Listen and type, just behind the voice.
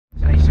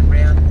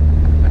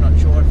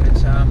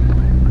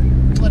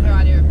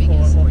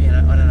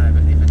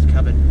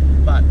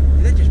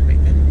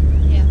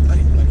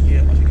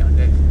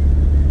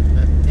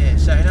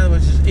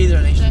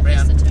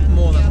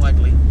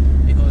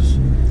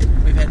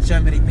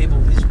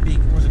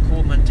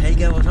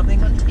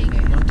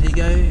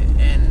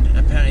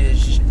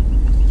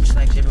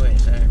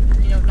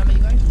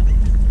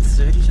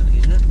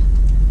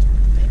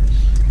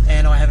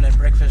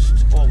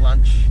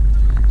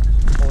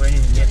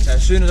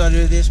soon as I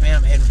do this, man,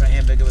 I'm heading for a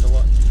hamburger with a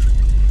what?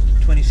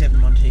 27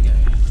 Montego.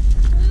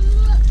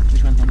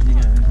 Which one's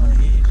Montego?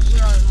 Montego.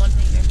 We're on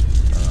Montego.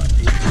 Alright.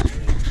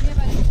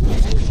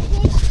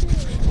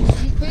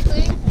 Eat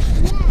quickly.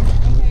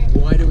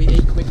 Why do we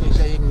eat quickly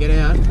so you can get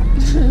out?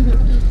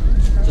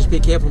 Just be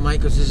careful, mate,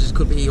 because this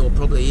could be or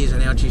probably is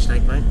an algae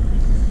snake, mate.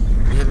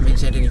 You haven't been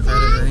sent any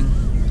photos or anything.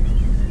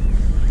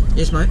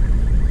 Yes, mate?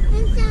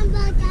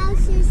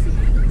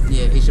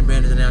 Yeah, Eastern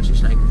Brown is an algae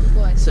snake.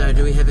 So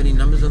do we have any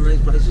numbers on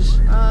these places?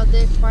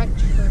 They're quite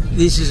tricky.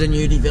 This is a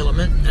new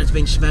development and it's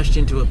been smashed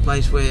into a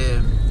place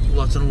where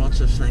lots and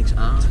lots of snakes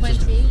are.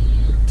 20.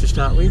 To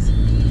start with?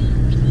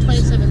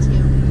 27's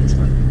here. This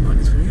one. Oh,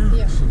 this one here?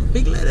 Yeah.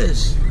 Big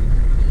letters.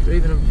 For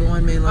even a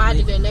blind man like I had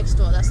to me. go next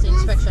door. That's the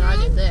inspection I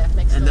did there.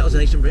 Next And door. that was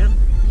an Eastern Brown?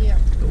 Yeah.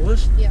 It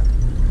was? Yeah.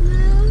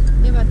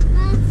 Yeah, but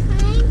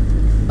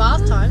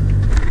bath time?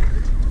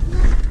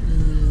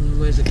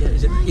 Where's the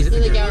garage? Is it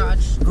In the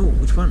garage. Oh,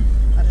 which one?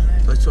 I don't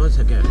know. Both sides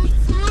have garage.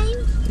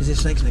 Is there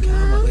snakes in the car?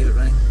 I might leave it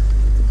running.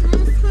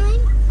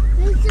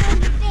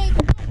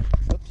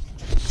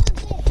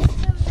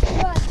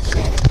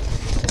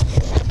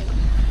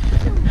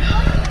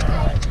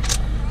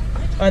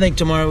 I think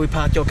tomorrow we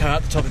park your car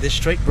at the top of this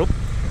street, Brooke,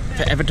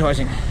 for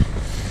advertising.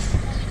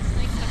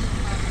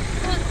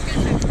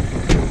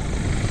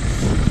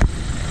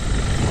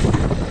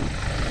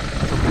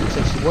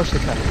 Wash the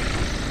car.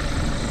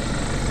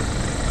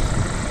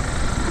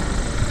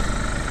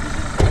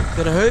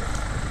 Got a hoop?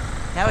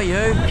 How are you?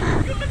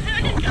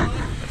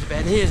 That's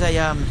bad. Here's a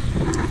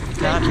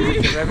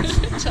garden for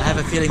rabbits. I have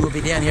a feeling we'll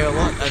be down here a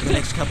lot over the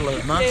next couple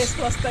of months. Yes,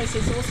 plus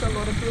there's also a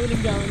lot of building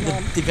going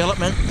on.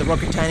 Development, the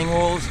rock retaining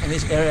walls, in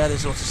this area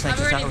there's lots of snakes.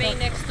 I've already been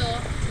next door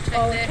to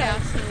check their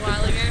house a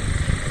while ago.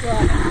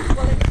 Right.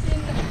 Well, it's in.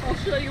 I'll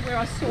show you where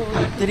I saw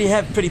it. Did he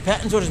have pretty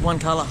patterns or just one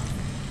colour?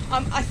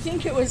 I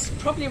think it was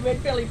probably a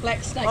red-bellied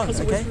black snake because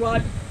it was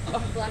right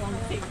off black one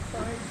thing.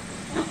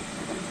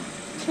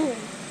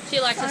 She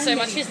likes it so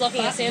much, she's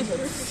locking us in.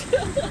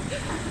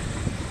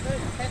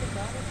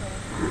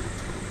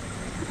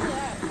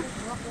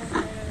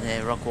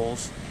 Yeah, rock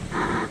walls.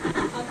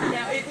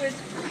 Now it was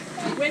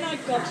when I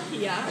got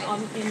here.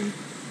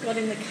 Got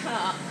in the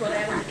car, got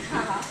out of the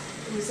car.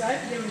 It was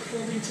over there and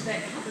fall into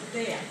that cupboard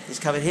there. This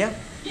cupboard here?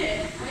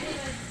 Yeah.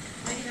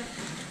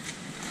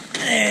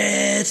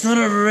 It's not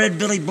a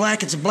red-bellied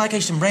black, it's a black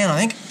Eastern Brown, I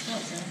think.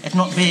 It's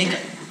not big.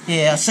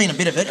 Yeah, I've seen a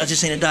bit of it. I've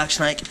just seen a dark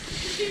snake.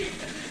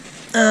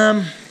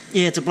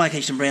 Yeah, it's a black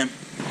Eastern Brown.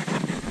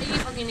 Are you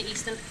hugging the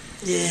Eastern?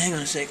 Yeah, hang on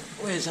a sec.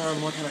 Where's,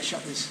 why can't I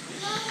shut this?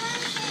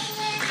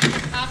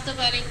 After,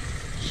 buddy.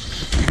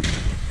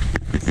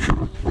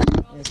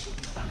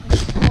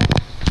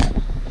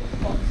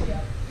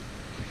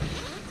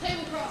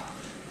 Tablecloth.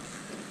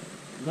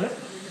 Got it?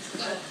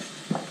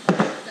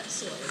 That's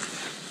sorted.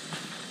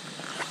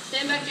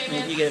 Stand back,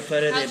 J-Man. You get a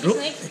photo there, How's the Brooke.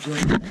 snake? If you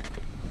want.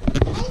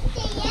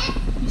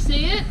 You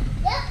see it?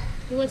 Yep.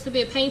 He wants to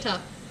be a painter.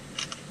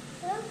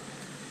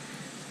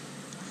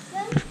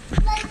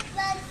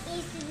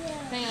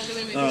 Hang on, I'm going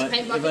to move Alright, this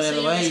paint bucket everyone out of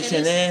the way, you so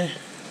stand there.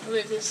 I'll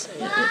move this.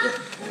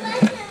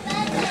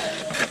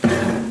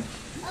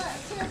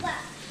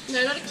 No,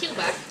 not a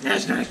keelback. No,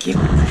 it's not a kill.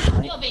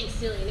 You're being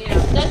silly now.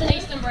 That's an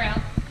Eastern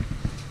Brown.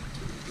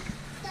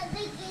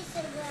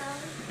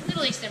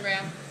 Little Eastern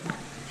Brown.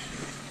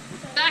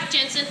 Back,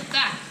 Jensen,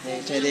 back.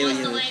 Yeah, so there Lost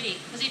we the go. lady.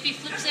 Because if he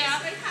flips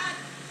out,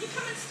 You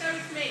come and stay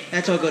with me.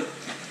 That's all good.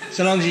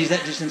 So long as he's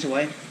that distance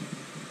away.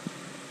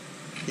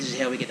 This is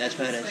how we get those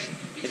photos.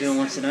 Everyone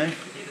wants to know.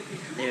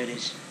 There it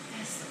is.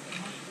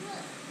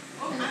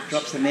 And it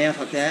drops the mouth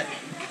like that.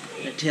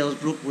 And it tells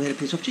Brooke where to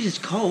piss off. Geez, it's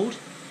cold.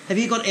 Have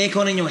you got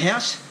aircon in your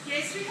house?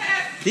 Yes, we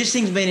have. This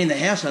thing's been in the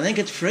house, I think.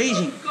 It's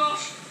freezing. Oh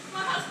gosh, my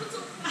husband's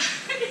all.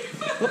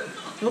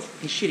 Oh,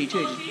 he's shitty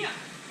too. Oh dear.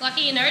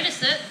 lucky you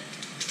noticed it.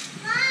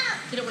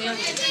 Did it wheel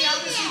you?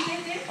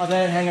 I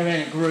don't hang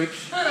around in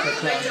groups.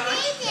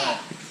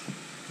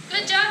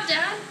 Good job,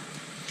 Dad.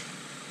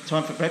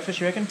 Time for breakfast,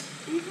 you reckon?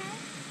 Mm-hmm.